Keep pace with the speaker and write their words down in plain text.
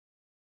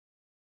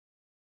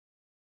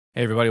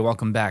Hey everybody,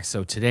 welcome back.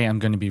 So today I'm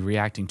going to be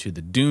reacting to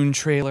the Dune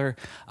trailer.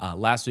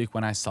 Last week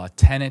when I saw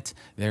Tenet,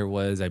 there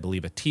was, I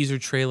believe, a teaser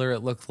trailer it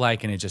looked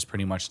like, and it just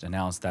pretty much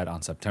announced that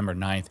on September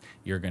 9th,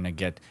 you're going to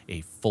get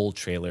a full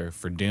trailer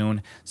for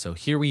Dune. So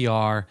here we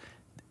are.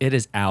 It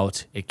is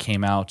out. It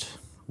came out,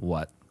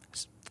 what,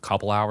 a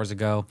couple hours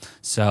ago?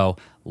 So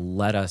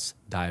let us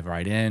dive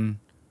right in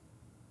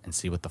and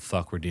see what the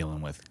fuck we're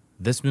dealing with.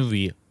 This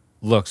movie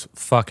looks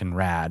fucking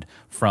rad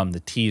from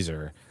the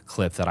teaser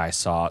clip that I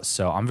saw,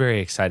 so I'm very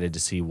excited to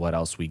see what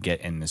else we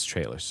get in this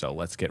trailer. So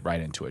let's get right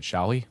into it,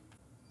 shall we?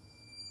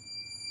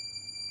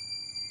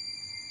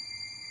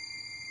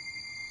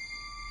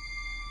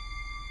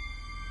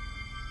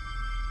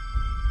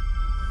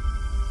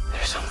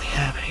 There's something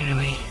happening to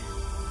me.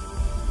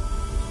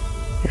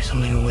 There's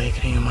something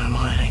awakening in my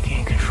mind. I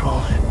can't control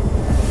it.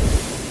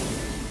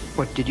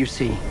 What did you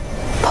see?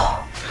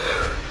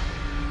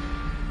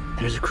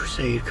 There's a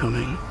crusade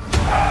coming.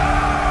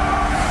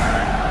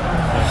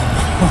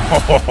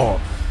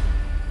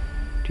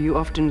 Do you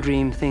often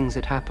dream things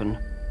that happen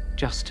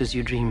just as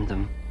you dreamed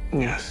them?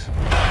 Yes.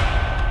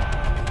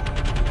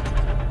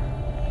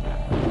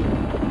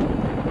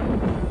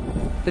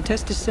 The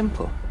test is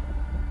simple.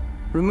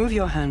 Remove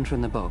your hand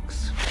from the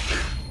box,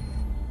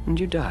 and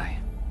you die.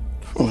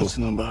 What's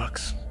in the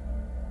box?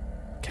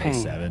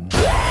 K7. You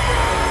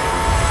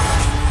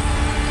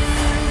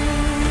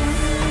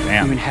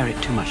Damn.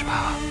 inherit too much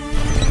power.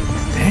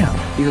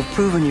 Damn. You have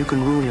proven you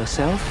can rule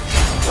yourself.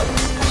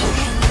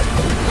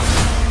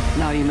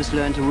 Now you must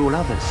learn to rule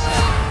others.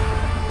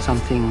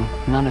 Something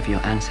none of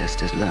your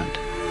ancestors learned.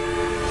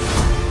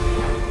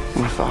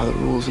 My father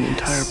rules an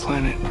entire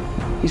planet.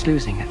 He's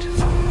losing it.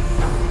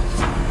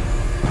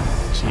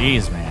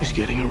 Jeez, man. He's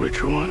getting a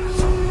richer one.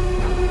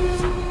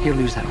 He'll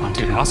lose that one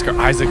too. Dude, Oscar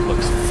Isaac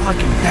looks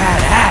fucking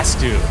badass,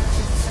 dude.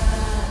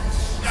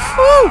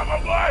 Woo!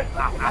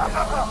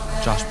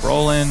 Josh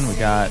Brolin, we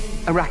got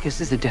Arrakis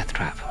is a death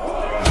trap.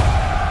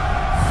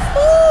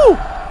 Woo!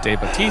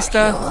 Dave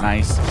Bautista,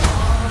 nice.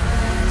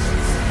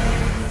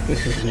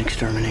 This is an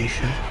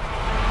extermination.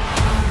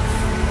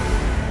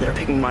 They're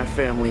picking my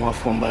family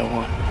off one by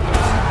one.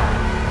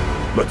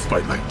 Let's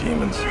fight like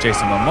demons.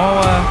 Jason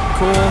Mamoa,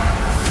 cool.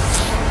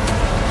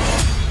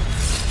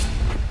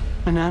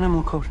 An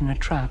animal caught in a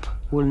trap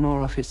will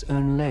gnaw off its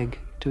own leg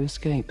to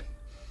escape.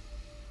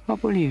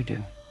 What will you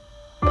do?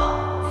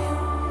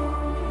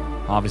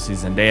 Obviously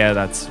Zendaya,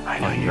 that's I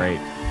know fucking you. great.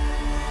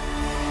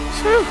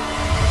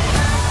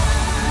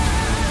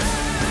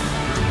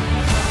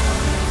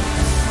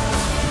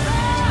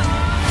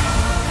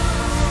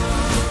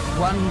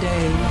 One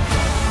day,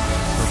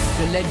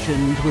 the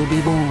legend will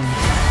be born.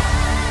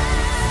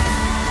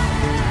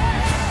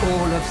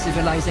 All of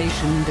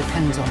civilization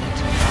depends on it.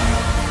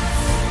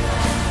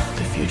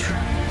 The future.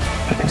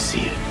 I can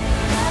see it.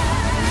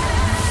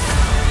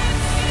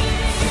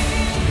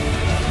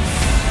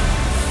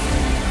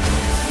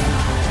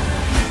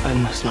 I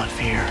must not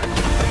fear.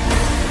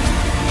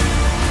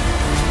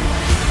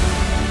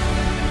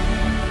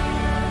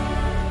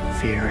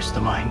 Fear is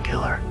the mind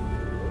killer.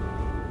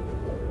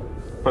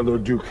 My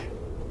Lord Duke.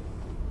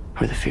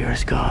 Where the fear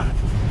is gone,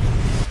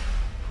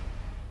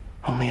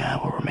 only I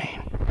will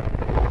remain.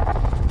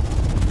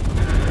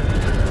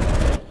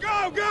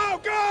 Go, go,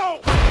 go!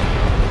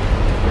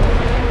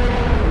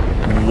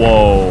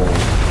 Whoa.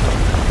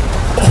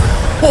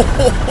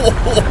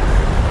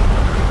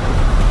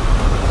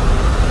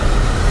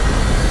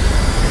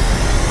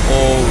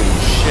 Holy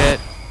shit.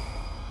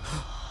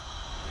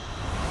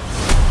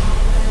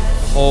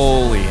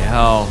 Holy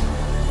hell.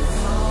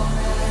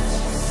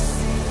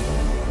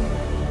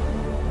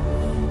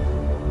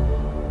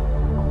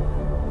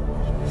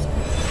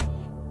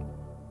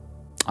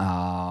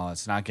 Oh,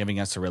 it's not giving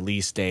us a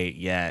release date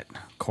yet.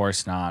 Of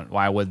course not.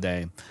 Why would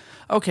they?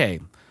 Okay,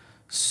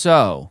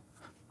 so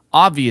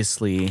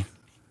obviously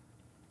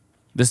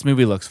this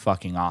movie looks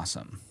fucking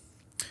awesome.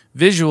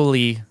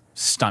 Visually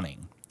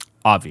stunning,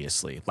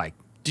 obviously. Like,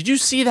 did you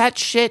see that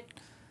shit?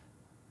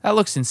 That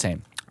looks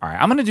insane. All right,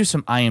 I'm going to do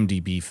some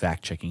IMDb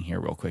fact checking here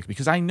real quick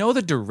because I know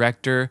the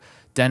director,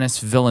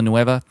 Denis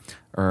Villenueve,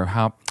 or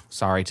how,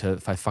 sorry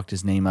if I fucked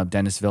his name up,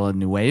 Denis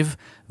Villenueve.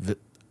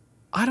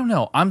 I don't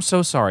know. I'm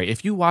so sorry.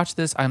 If you watch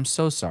this, I'm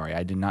so sorry.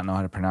 I did not know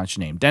how to pronounce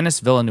your name.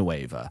 Denis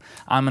Villenueve.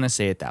 I'm going to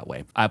say it that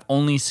way. I've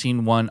only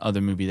seen one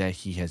other movie that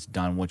he has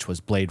done, which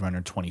was Blade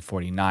Runner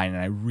 2049,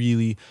 and I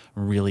really,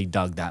 really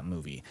dug that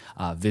movie.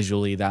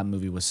 Visually, that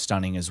movie was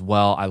stunning as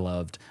well. I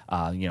loved,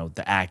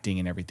 the acting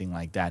and everything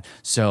like that.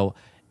 So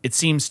it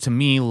seems to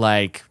me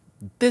like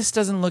this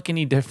doesn't look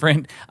any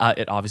different.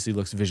 It obviously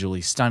looks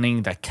visually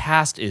stunning. The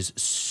cast is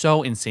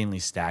so insanely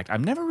stacked.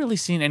 I've never really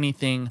seen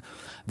anything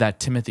that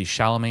Timothee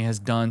Chalet has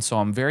done, so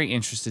I'm very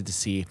interested to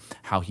see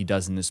how he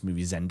does in this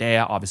movie.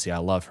 Zendaya, obviously I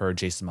love her.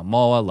 Jason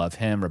Mamoa, love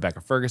him.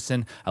 Rebecca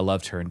Ferguson, I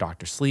loved her in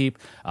Dr. Sleep.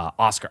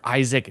 Oscar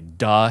Isaac,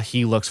 duh,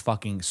 he looks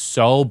fucking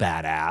so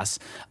badass.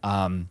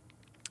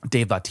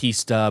 Dave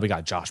Bautista, we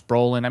got Josh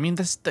Brolin. I mean,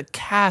 the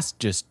cast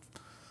just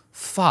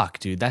fuck,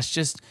 dude,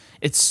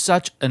 it's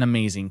such an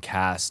amazing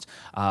cast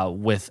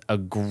with a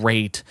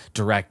great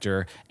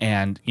director.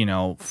 And, you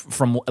know,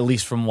 at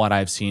least from what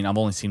I've seen, I've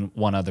only seen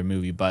one other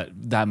movie, but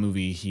that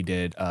movie he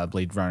did,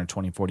 Blade Runner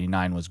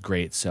 2049, was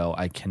great. So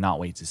I cannot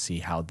wait to see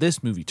how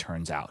this movie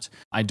turns out.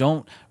 I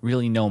don't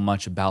really know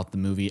much about the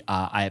movie.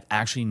 I have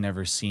actually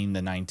never seen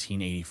the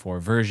 1984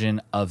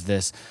 version of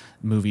this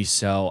movie,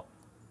 so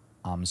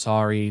I'm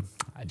sorry,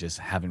 I just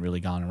haven't really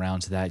gone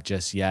around to that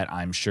just yet.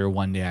 I'm sure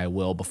one day I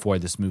will before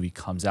this movie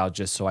comes out,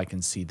 just so I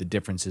can see the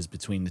differences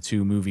between the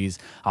two movies.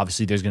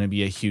 Obviously, there's going to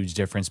be a huge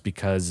difference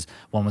because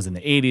one was in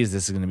the 80s,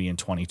 this is going to be in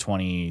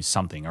 2020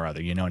 something or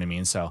other, you know what I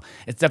mean? So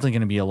it's definitely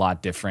going to be a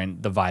lot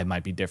different. The vibe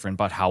might be different,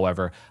 but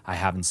however, I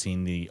haven't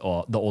seen the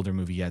older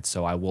movie yet,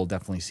 so I will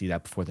definitely see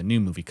that before the new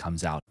movie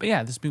comes out. But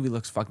yeah, this movie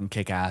looks fucking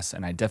kick-ass,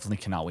 and I definitely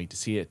cannot wait to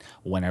see it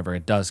whenever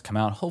it does come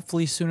out.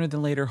 Hopefully sooner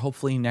than later,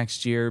 hopefully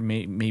next year,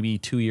 maybe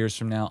 2 years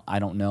from now, I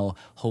don't know.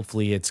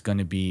 Hopefully it's going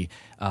to be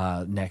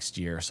next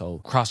year, so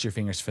cross your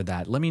fingers for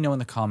that. Let me know in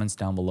the comments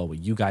down below what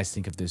you guys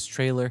think of this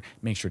trailer.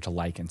 Make sure to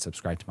like and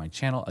subscribe to my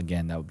channel.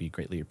 Again, that would be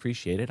greatly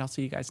appreciated. I'll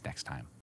see you guys next time.